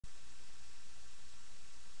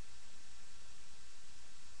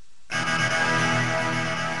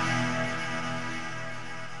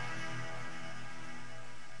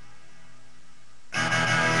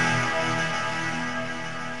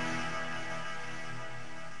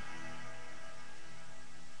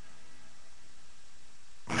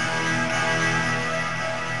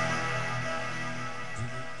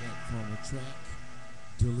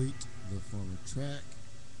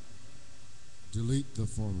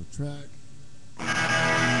riff on the track.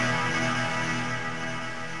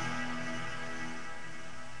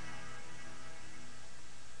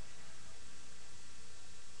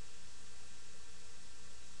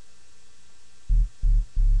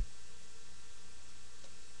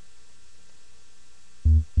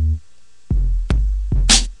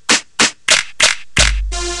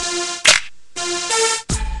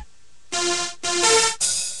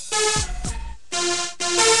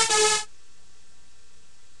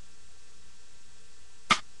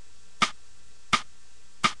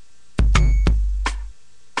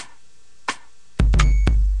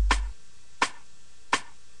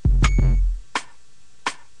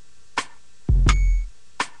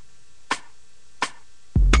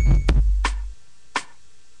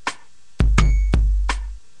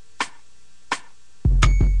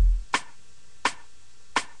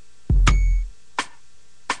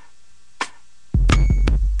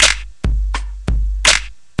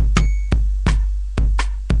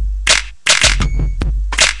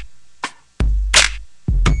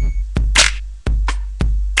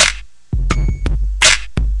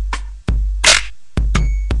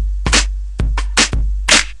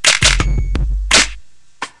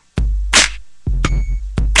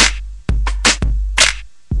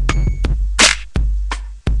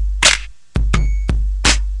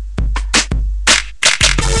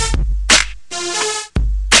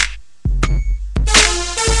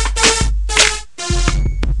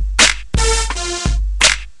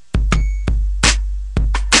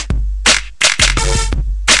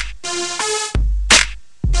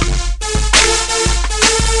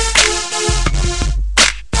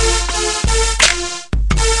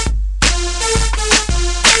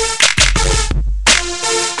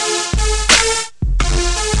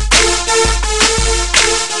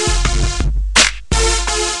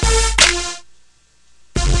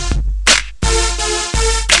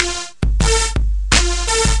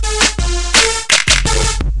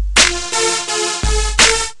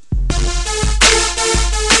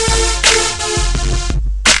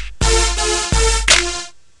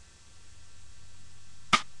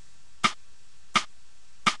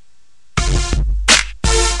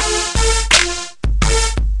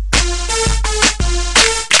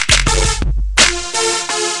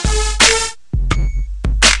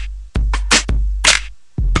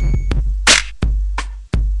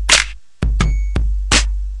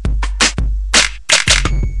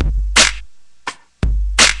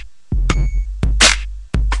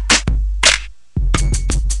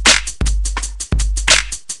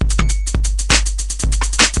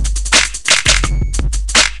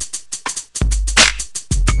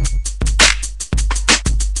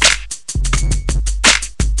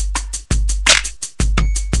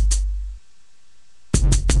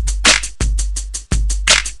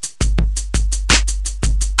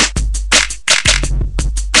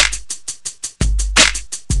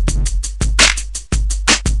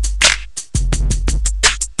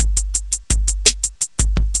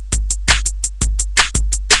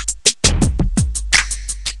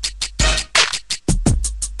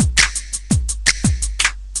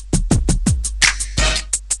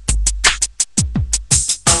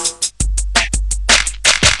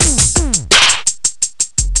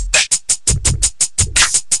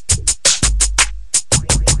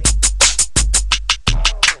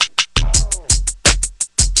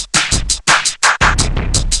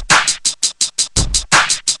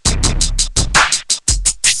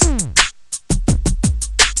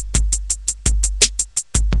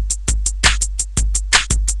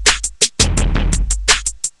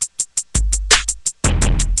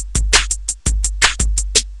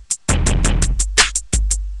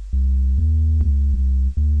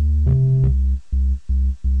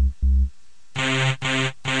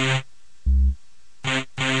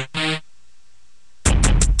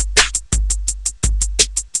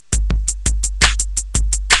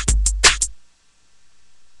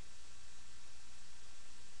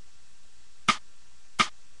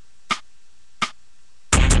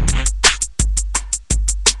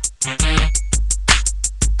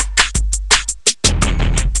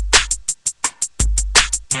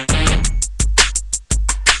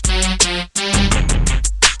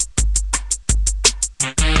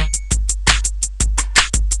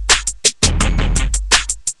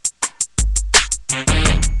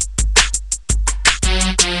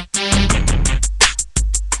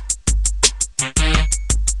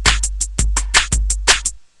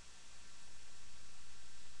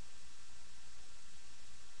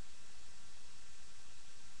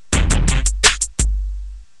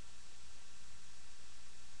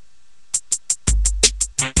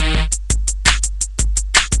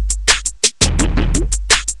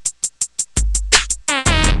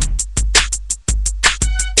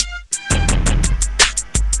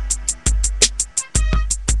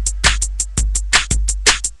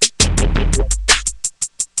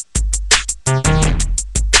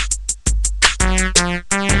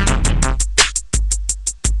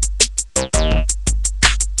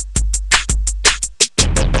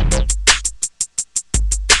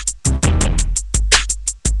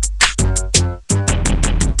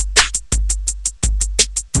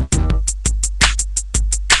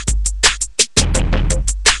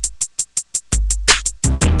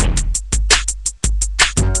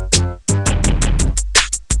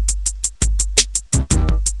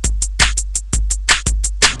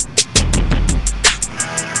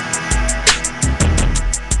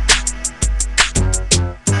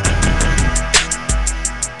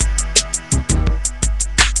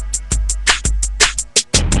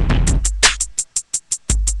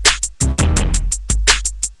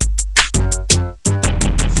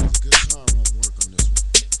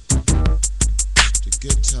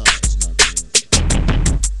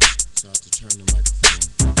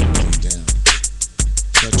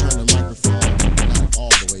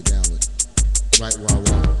 right where I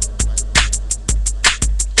want it.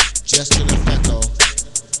 Just enough echo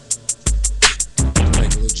to make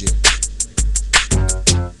it legit.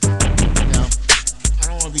 Now, I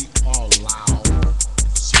don't want to be all loud,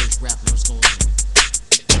 serious rapping. I'm just going to,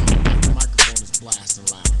 the microphone is blasting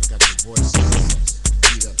loud. I got the voice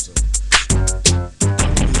beat up, so I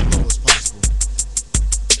want to be as low as possible.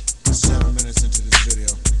 7 minutes into this video,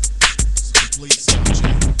 it's a complete sound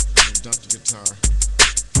check. I'm gonna dump the guitar.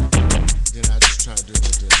 Then I just try to do it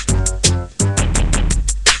like this.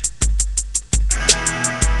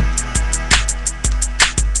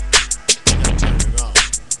 Gotta turn it off.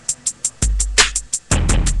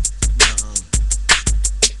 Now,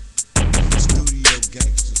 studio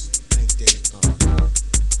gangsters think they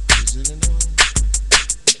is it in there?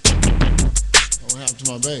 Oh, what happened to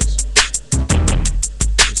my bass?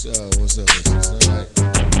 What's up? Is that right?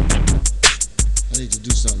 I need to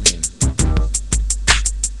do something here.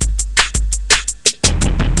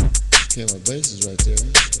 Okay, my bass is right there.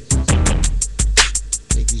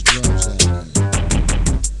 Take these drums down.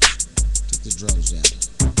 Take the drums down.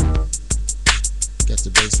 Got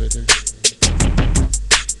the bass right there.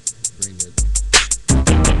 Bring the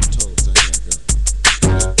total thing back up.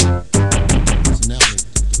 So now the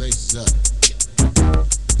bass is up.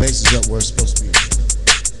 The bass is up where it's supposed to be.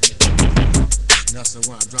 Now, so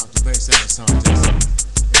when I drop the bass out, it sounds like this.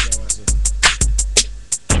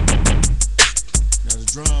 Now the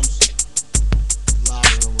drums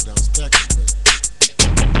louder than what I was expecting, but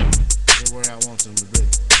they're where I want them to be.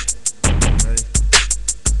 Ready?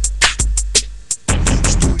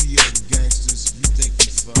 Studio gangsters, you think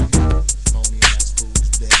you fucking phony ass fools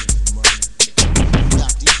begging for money. You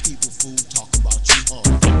got these people, fool, talking about you hard.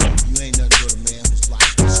 You ain't nothing but a man whose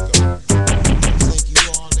life is scarred. You think you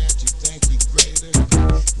all that, you think you greater.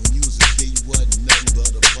 When you was a kid, you wasn't nothing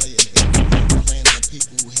but a player. Playing on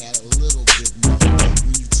people who had a little bit more.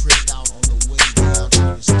 When you tripped out on the way down to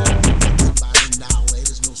the store, everybody now,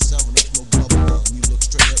 there's no 7-Up, no bubble gum. You look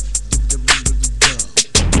straight up, dumb.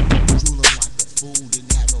 Drooling like a fool,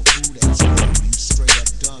 didn't have no food at school. You straight up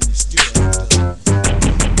dumb, you still ain't dumb.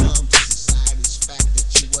 Numb to society's fact that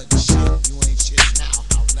you wasn't shit. You ain't shit now,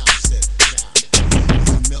 how now said cow. If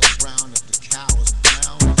the milk brown, if the cow is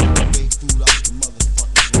brown, they food off the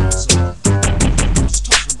motherfucking ground. So I'm just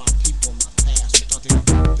talking about people in my past who thought they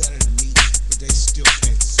were better than me, but they still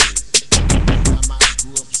can't see. I might have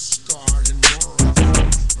grew up scarred and rough,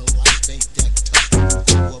 but life ain't that tough.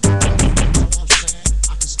 You grow up rough. You know what I'm saying?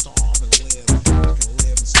 I can starve and live. I can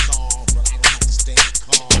live and starve, but I don't have to stand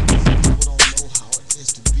call. People don't know how it is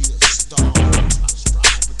to be a star. They try to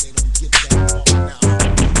strive, but they don't get that far now.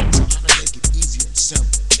 I'm trying to make it easy and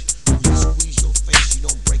simple. When you squeeze your face, you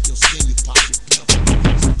don't break your skin, you pop your pimple.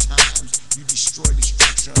 Sometimes you destroy the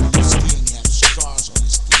structure of your skin, you have scars on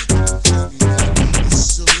your skin. Can you tell me that?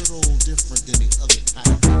 It's a little different than the other type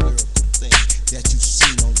of lyrical thing that you've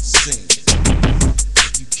seen on the scene.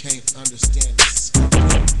 If you can't understand the skin,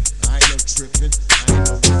 I ain't no tripping, I ain't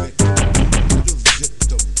no victim. You the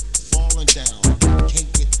victim, falling down. Can't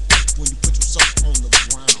get up when you put yourself on the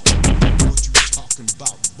ground. What you talking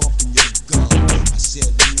about, bumping your gum? I said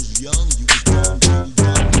when you was young, you was dumb, till you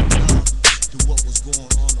dumb enough to what was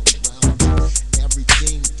going on around you.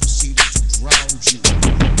 Everything proceeded to drown you.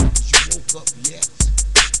 You woke up yet?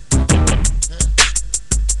 Huh?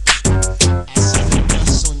 I see the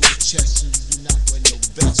dust on your chest and you do not wear no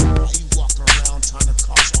vest. Why you walk around trying to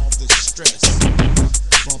cause all this stress?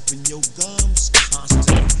 Bumping your gums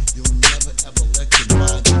constant. You'll never ever let your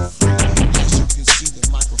mind be free. As you can see, the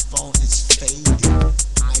microphone is faded.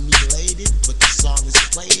 I'm elated, but the song is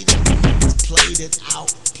played. It's played it out,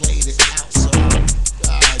 so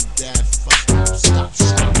God damn, fuck up, stop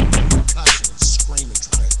shouting, cussing and screaming,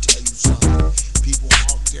 trying to tell you something. People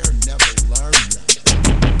out there never learn nothing.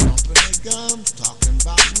 Bumping their gums, talking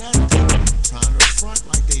about nothing, trying to front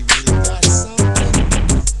like they really got something.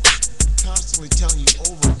 Constantly telling you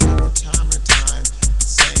over and over, time and time, the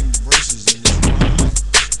same verses in this rhyme.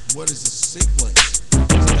 What is the sequence?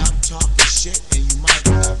 Stop talking shit and you might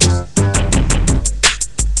have